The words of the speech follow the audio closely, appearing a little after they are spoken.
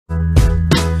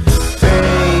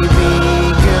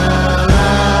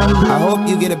hope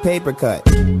you get a paper cut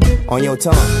on your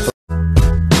tongue.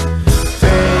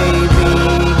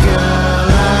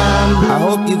 I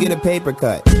hope you get a paper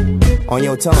cut on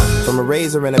your tongue from a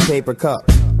razor and a paper cup.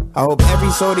 I hope every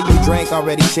soda you drank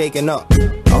already shaken up.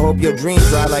 I hope your dreams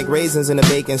dry like raisins in the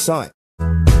baking sun.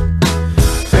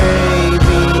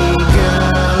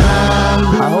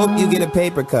 I hope you get a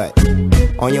paper cut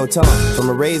on your tongue from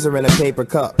a razor and a paper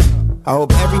cup. I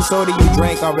hope every soda you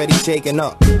drank already shaken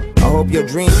up. I hope your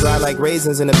dreams dry like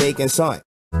raisins in the baking sun.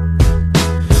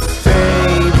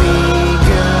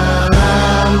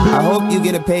 I hope you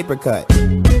get a paper cut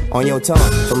on your tongue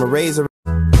from a razor.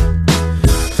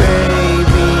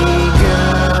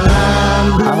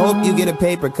 I hope you get a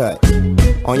paper cut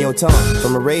on your tongue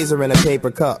from a razor and a paper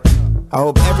cup. I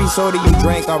hope every soda you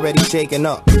drank already shaken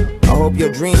up. I hope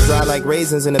your dreams dry like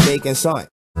raisins in the baking sun.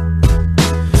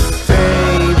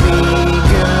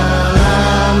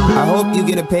 I hope you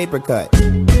get a paper cut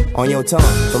on your tongue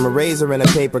from a razor and a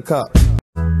paper cup.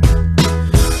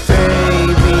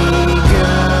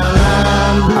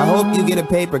 I hope you get a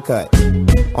paper cut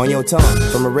on your tongue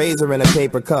from a razor and a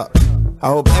paper cup. I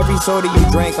hope every soda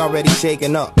you drank already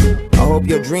shaken up. I hope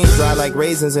your dreams dry like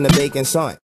raisins in the baking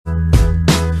sun.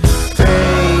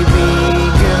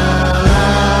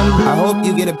 I hope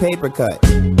you get a paper cut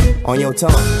on your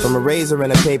tongue from a razor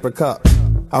and a paper cup.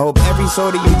 I hope every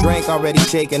soda you drank already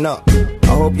shaken up. I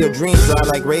hope your dreams dry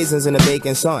like raisins in the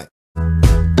baking sun.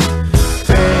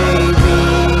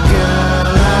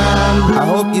 I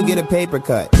hope you get a paper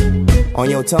cut on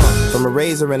your tongue from a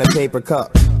razor and a paper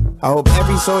cup. I hope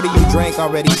every soda you drank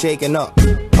already shaken up.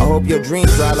 I hope your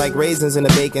dreams dry like raisins in the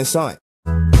baking sun.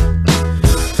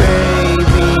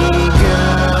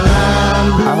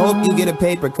 I hope you get a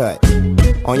paper cut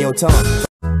on your tongue.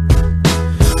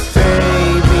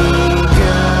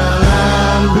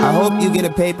 I hope you get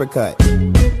a paper cut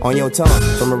on your tongue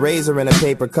from a razor and a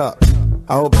paper cup.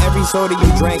 I hope every soda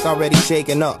you drank already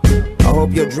shaken up. I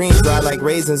hope your dreams dry like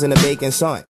raisins in the baking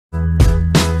sun.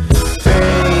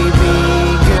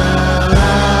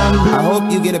 I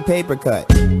hope you get a paper cut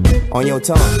on your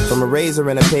tongue from a razor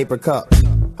and a paper cup.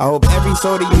 I hope every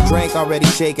soda you drank already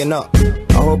shaken up.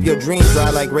 I hope your dreams dry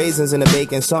like raisins in the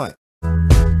baking sun.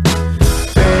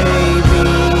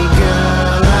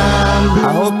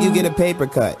 I hope you get a paper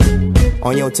cut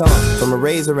on your tongue from a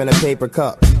razor and a paper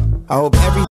cup. I hope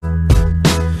every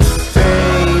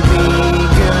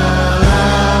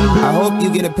I hope you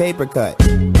get a paper cut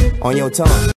on your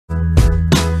tongue.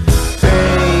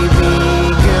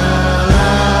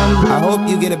 I hope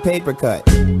you get a paper cut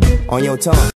on your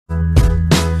tongue.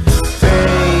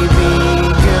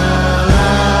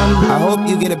 I hope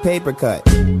you get a paper cut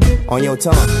on your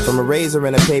tongue from a razor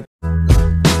and a paper.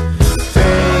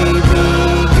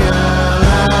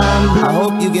 I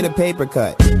hope you get a paper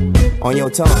cut on your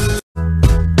tongue.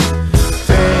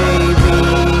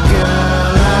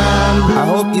 I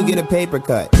hope you get a paper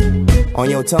cut on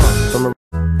your tongue from a.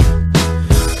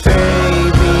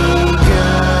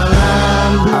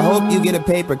 I hope you get a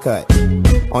paper cut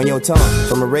on your tongue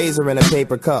from a razor and a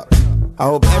paper cup. I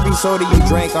hope every soda you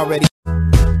drank already.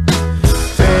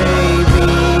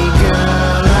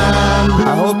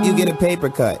 I hope you get a paper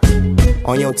cut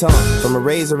on your tongue from a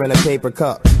razor and a paper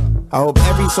cup. I hope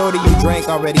every soda you drank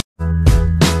already.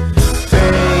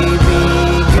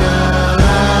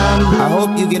 I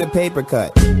hope you get a paper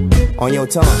cut on your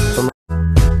tongue from.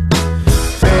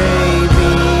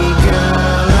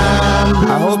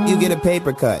 I hope you get a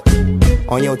paper cut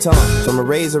on your tongue from a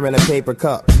razor and a paper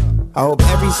cup. I hope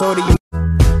every soda you.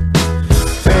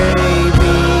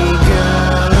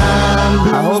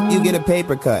 I hope you get a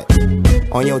paper cut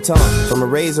on your tongue from a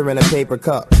razor and a paper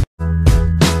cup.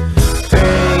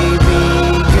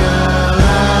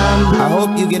 I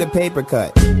hope you get a paper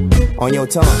cut on your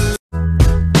tongue.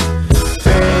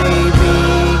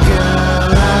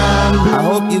 I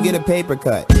hope you get a paper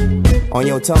cut on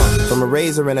your tongue from a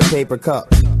razor and a paper cup.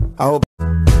 I hope.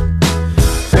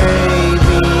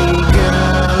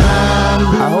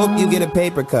 I hope you get a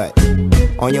paper cut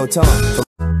on your tongue.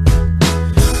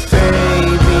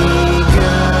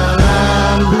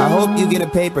 I hope you get a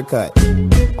paper cut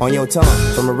on your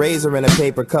tongue from a razor and a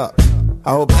paper cup.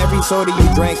 I hope every soda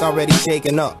you drank already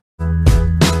shaken up.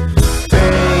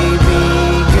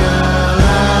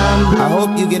 I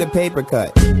hope you get a paper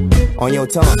cut on your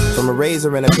tongue from a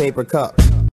razor and a paper cup.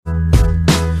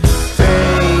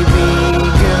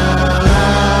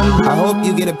 I hope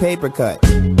you get a paper cut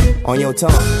on your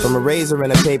tongue from a razor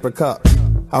and a paper cup.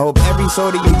 I hope every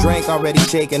soda you drank already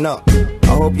shaken up. I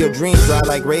hope your dreams dry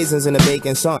like raisins in the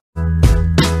baking sun.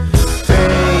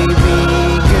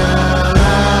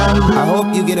 I hope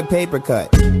hope you get a paper cut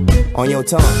on your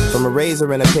tongue from a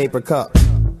razor and a paper cup.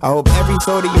 I hope every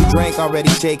soda you drank already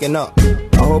shaken up.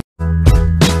 I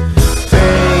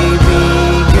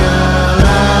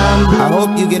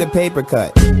hope you get a paper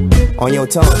cut on your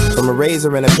tongue from a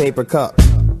razor and a paper cup.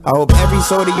 I hope every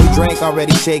soda you drank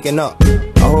already shaken up.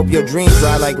 I hope your dreams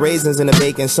dry like raisins in the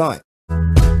baking sun.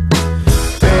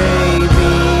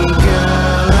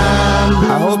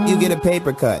 I hope you get a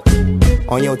paper cut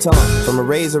on your tongue from a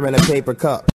razor and a paper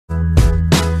cup.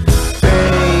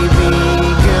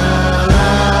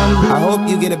 I hope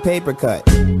you get a paper cut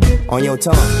on your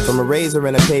tongue from a razor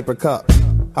and a paper cup.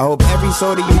 I hope every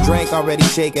soda you drank already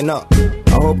shaken up.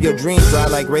 I hope your dreams dry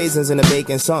like raisins in the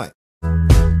baking sun.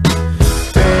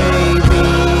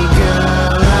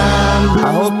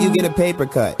 I hope you get a paper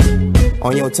cut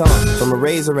on your tongue from a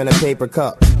razor and a paper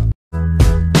cup.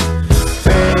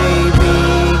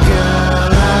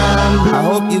 I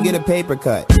hope you get a paper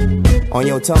cut on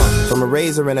your tongue from a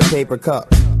razor and a paper cup.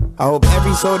 I hope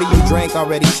every soda you drank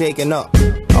already shaken up.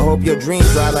 I hope your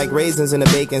dreams dry like raisins in the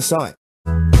baking sun.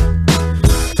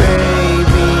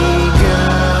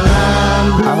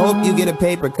 I hope you get a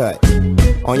paper cut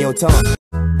on your tongue.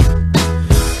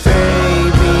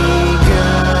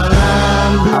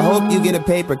 I hope you get a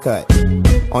paper cut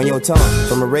on your tongue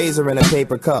from a razor and a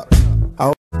paper cup.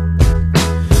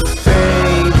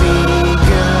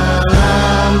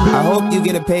 I hope you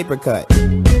get a paper cut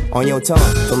on your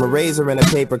tongue from a razor and a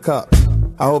paper cup.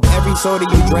 I hope every soda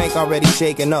you drank already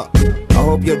shaken up. I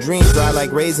hope your dreams dry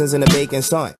like raisins in the baking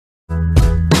sun.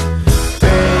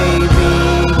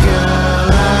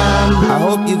 I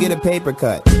hope you get a paper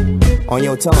cut on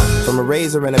your tongue from a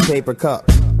razor and a paper cup.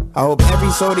 I hope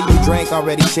every soda you drank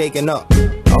already shaken up.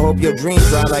 I hope your dreams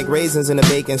dry like raisins in the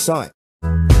baking sun.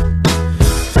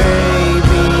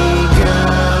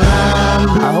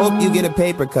 I hope you get a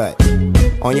paper cut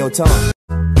on your tongue.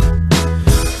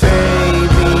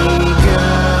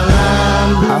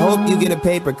 I hope you get a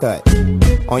paper cut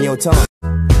on your tongue.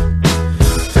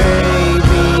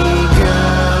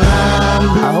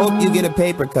 I hope you get a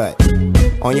paper cut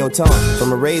on your tongue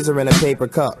from a razor and a paper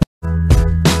cup.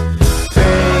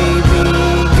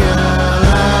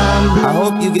 I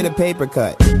hope you get a paper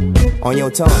cut on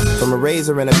your tongue from a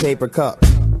razor and a paper cup.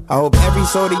 I hope every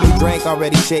soda you drank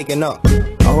already shaken up.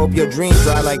 I hope your dreams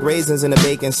dry like raisins in the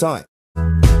baking sun.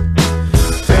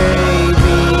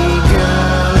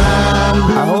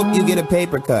 I hope you get a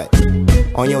paper cut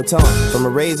on your tongue from a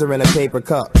razor and a paper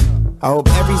cup. I hope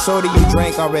every soda you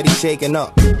drank already shaken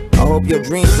up. I hope your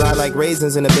dreams dry like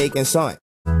raisins in the baking sun.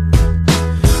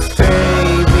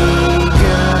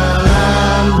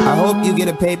 I hope you get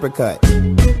a paper cut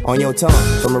on your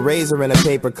tongue from a razor and a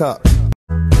paper cup.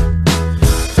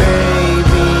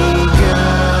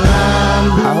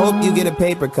 I hope you get a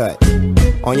paper cut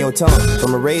on your tongue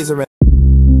from a razor and